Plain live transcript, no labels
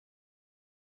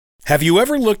Have you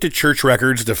ever looked at church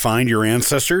records to find your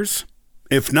ancestors?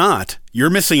 If not, you're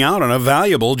missing out on a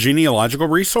valuable genealogical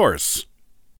resource.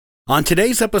 On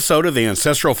today's episode of the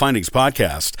Ancestral Findings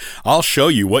Podcast, I'll show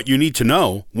you what you need to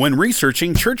know when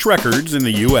researching church records in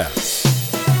the U.S.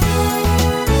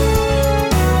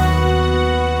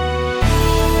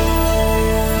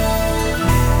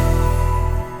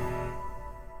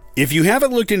 If you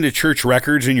haven't looked into church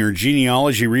records in your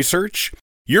genealogy research,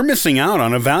 you're missing out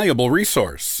on a valuable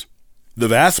resource. The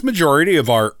vast majority of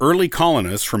our early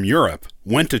colonists from Europe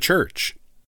went to church.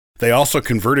 They also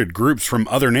converted groups from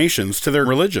other nations to their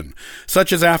religion,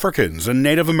 such as Africans and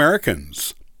Native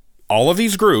Americans. All of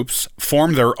these groups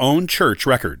formed their own church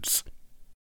records.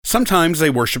 Sometimes they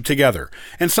worshiped together,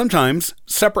 and sometimes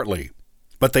separately,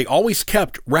 but they always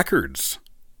kept records.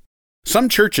 Some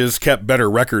churches kept better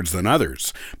records than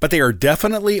others, but they are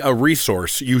definitely a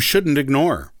resource you shouldn't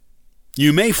ignore.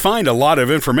 You may find a lot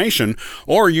of information,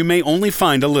 or you may only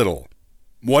find a little.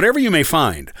 Whatever you may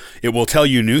find, it will tell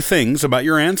you new things about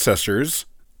your ancestors,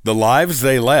 the lives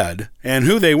they led, and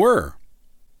who they were.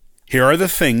 Here are the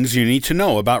things you need to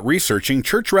know about researching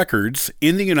church records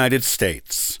in the United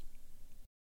States.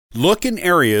 Look in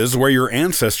areas where your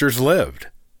ancestors lived.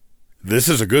 This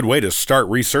is a good way to start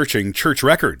researching church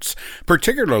records,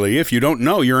 particularly if you don't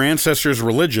know your ancestors'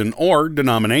 religion or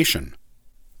denomination.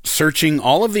 Searching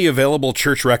all of the available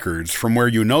church records from where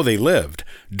you know they lived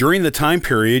during the time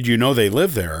period you know they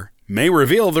lived there may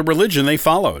reveal the religion they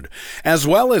followed, as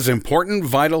well as important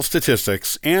vital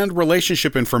statistics and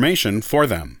relationship information for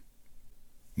them.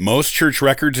 Most church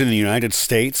records in the United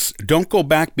States don't go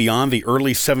back beyond the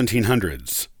early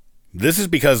 1700s. This is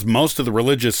because most of the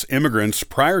religious immigrants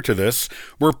prior to this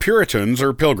were Puritans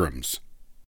or Pilgrims.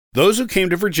 Those who came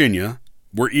to Virginia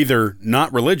were either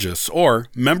not religious or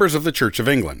members of the Church of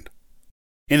England.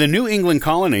 In the New England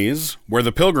colonies, where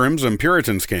the Pilgrims and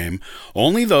Puritans came,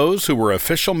 only those who were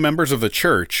official members of the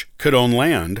church could own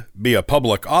land, be a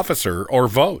public officer, or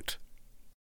vote.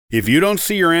 If you don't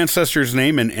see your ancestors'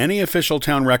 name in any official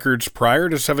town records prior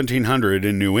to 1700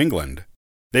 in New England,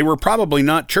 they were probably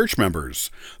not church members,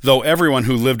 though everyone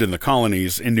who lived in the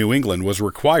colonies in New England was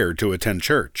required to attend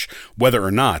church, whether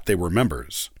or not they were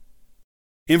members.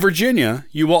 In Virginia,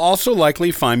 you will also likely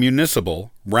find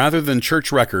municipal rather than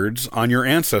church records on your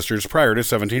ancestors prior to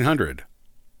 1700.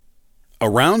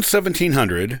 Around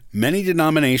 1700, many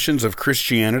denominations of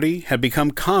Christianity had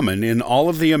become common in all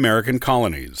of the American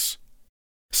colonies.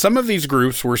 Some of these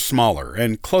groups were smaller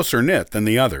and closer knit than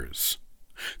the others.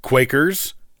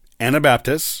 Quakers,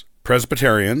 Anabaptists,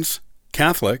 Presbyterians,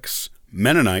 Catholics,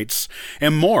 Mennonites,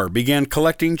 and more began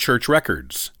collecting church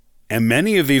records. And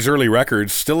many of these early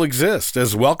records still exist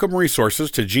as welcome resources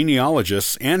to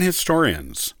genealogists and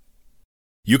historians.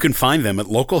 You can find them at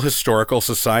local historical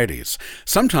societies,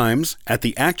 sometimes at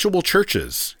the actual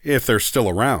churches, if they're still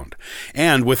around,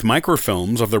 and with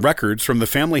microfilms of the records from the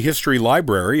Family History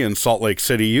Library in Salt Lake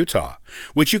City, Utah,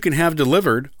 which you can have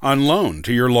delivered on loan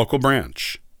to your local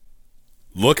branch.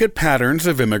 Look at patterns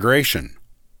of immigration.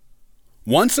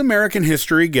 Once American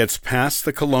history gets past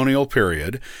the colonial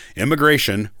period,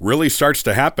 immigration really starts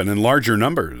to happen in larger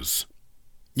numbers.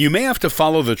 You may have to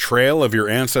follow the trail of your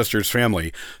ancestors'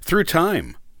 family through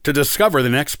time to discover the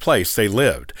next place they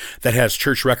lived that has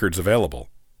church records available.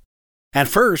 At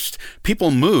first,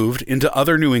 people moved into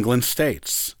other New England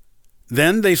states.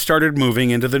 Then they started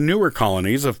moving into the newer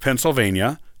colonies of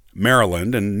Pennsylvania,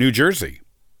 Maryland, and New Jersey.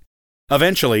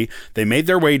 Eventually, they made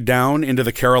their way down into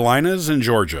the Carolinas and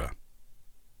Georgia.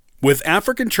 With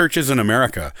African churches in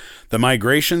America, the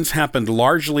migrations happened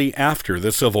largely after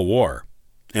the Civil War,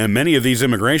 and many of these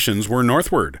immigrations were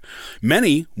northward.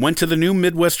 Many went to the new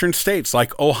Midwestern states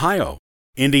like Ohio,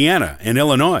 Indiana, and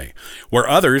Illinois, where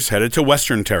others headed to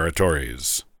Western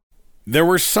territories. There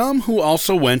were some who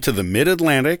also went to the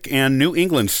Mid-Atlantic and New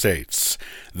England states.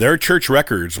 Their church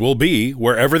records will be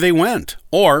wherever they went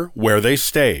or where they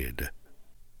stayed.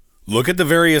 Look at the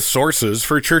various sources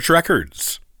for church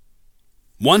records.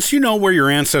 Once you know where your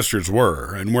ancestors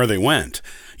were and where they went,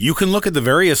 you can look at the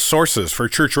various sources for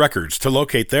church records to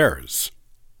locate theirs.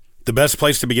 The best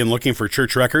place to begin looking for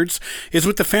church records is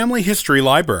with the Family History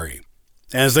Library,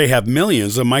 as they have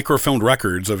millions of microfilmed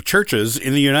records of churches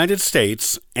in the United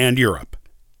States and Europe.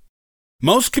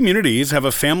 Most communities have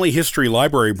a Family History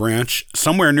Library branch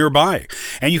somewhere nearby,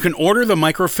 and you can order the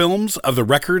microfilms of the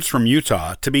records from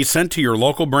Utah to be sent to your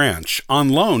local branch on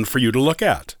loan for you to look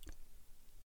at.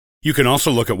 You can also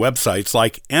look at websites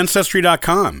like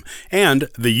Ancestry.com and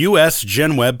the U.S.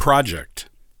 GenWeb Project.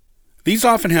 These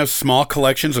often have small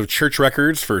collections of church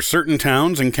records for certain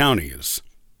towns and counties.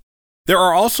 There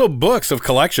are also books of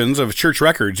collections of church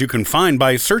records you can find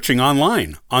by searching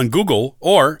online on Google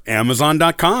or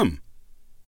Amazon.com.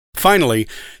 Finally,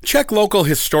 check local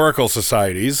historical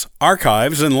societies,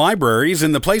 archives, and libraries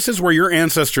in the places where your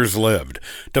ancestors lived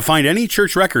to find any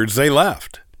church records they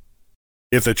left.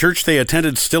 If the church they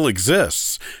attended still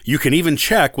exists, you can even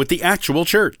check with the actual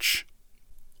church.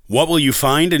 What will you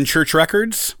find in church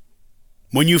records?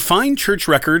 When you find church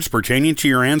records pertaining to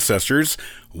your ancestors,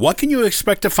 what can you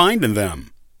expect to find in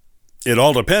them? It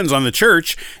all depends on the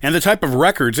church and the type of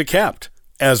records it kept,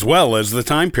 as well as the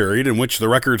time period in which the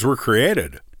records were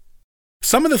created.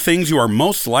 Some of the things you are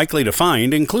most likely to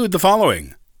find include the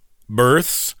following: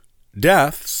 births,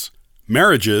 deaths,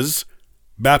 marriages,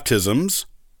 baptisms,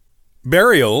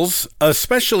 burials,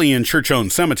 especially in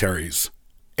church-owned cemeteries,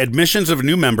 admissions of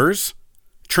new members,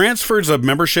 transfers of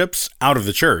memberships out of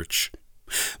the church,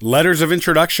 letters of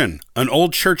introduction an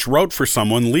old church wrote for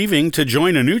someone leaving to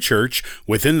join a new church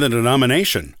within the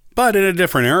denomination, but in a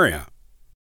different area,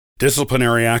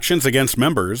 disciplinary actions against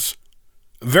members,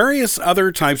 various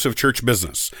other types of church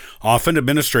business, often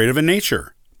administrative in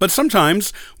nature, but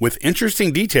sometimes with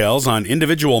interesting details on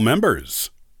individual members.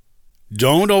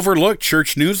 Don't overlook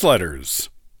church newsletters.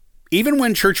 Even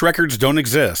when church records don't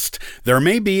exist, there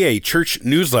may be a church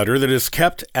newsletter that is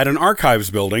kept at an archives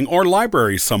building or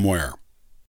library somewhere.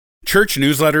 Church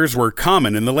newsletters were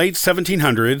common in the late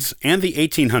 1700s and the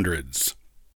 1800s.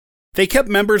 They kept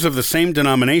members of the same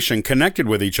denomination connected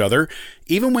with each other,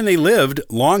 even when they lived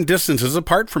long distances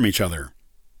apart from each other.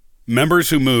 Members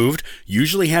who moved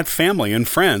usually had family and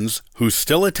friends who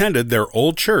still attended their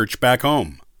old church back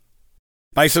home.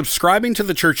 By subscribing to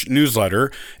the church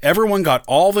newsletter, everyone got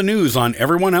all the news on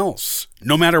everyone else,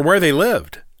 no matter where they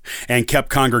lived, and kept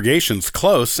congregations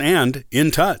close and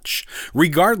in touch,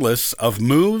 regardless of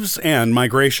moves and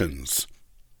migrations.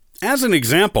 As an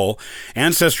example,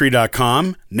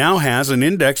 Ancestry.com now has an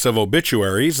index of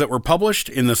obituaries that were published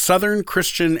in the Southern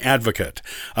Christian Advocate,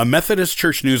 a Methodist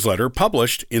church newsletter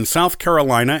published in South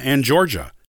Carolina and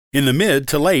Georgia in the mid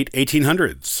to late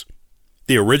 1800s.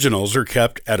 The originals are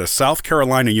kept at a South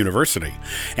Carolina university,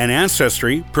 and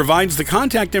Ancestry provides the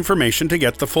contact information to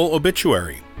get the full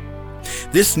obituary.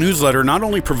 This newsletter not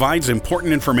only provides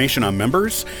important information on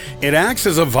members, it acts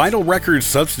as a vital records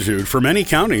substitute for many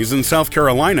counties in South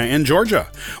Carolina and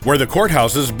Georgia, where the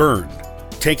courthouses burned,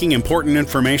 taking important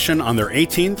information on their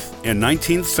 18th and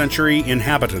 19th century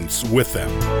inhabitants with them.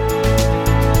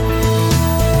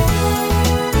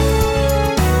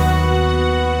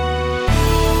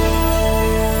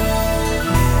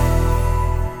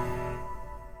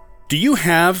 Do you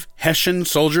have Hessian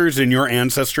soldiers in your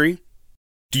ancestry?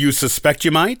 Do you suspect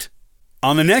you might?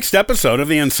 On the next episode of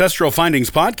the Ancestral Findings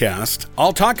podcast,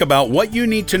 I'll talk about what you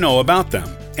need to know about them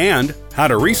and how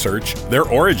to research their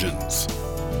origins.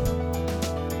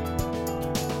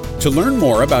 To learn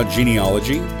more about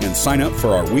genealogy and sign up for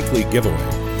our weekly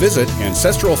giveaway, visit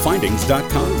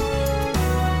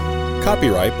ancestralfindings.com.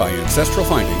 Copyright by Ancestral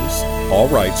Findings, all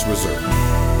rights reserved.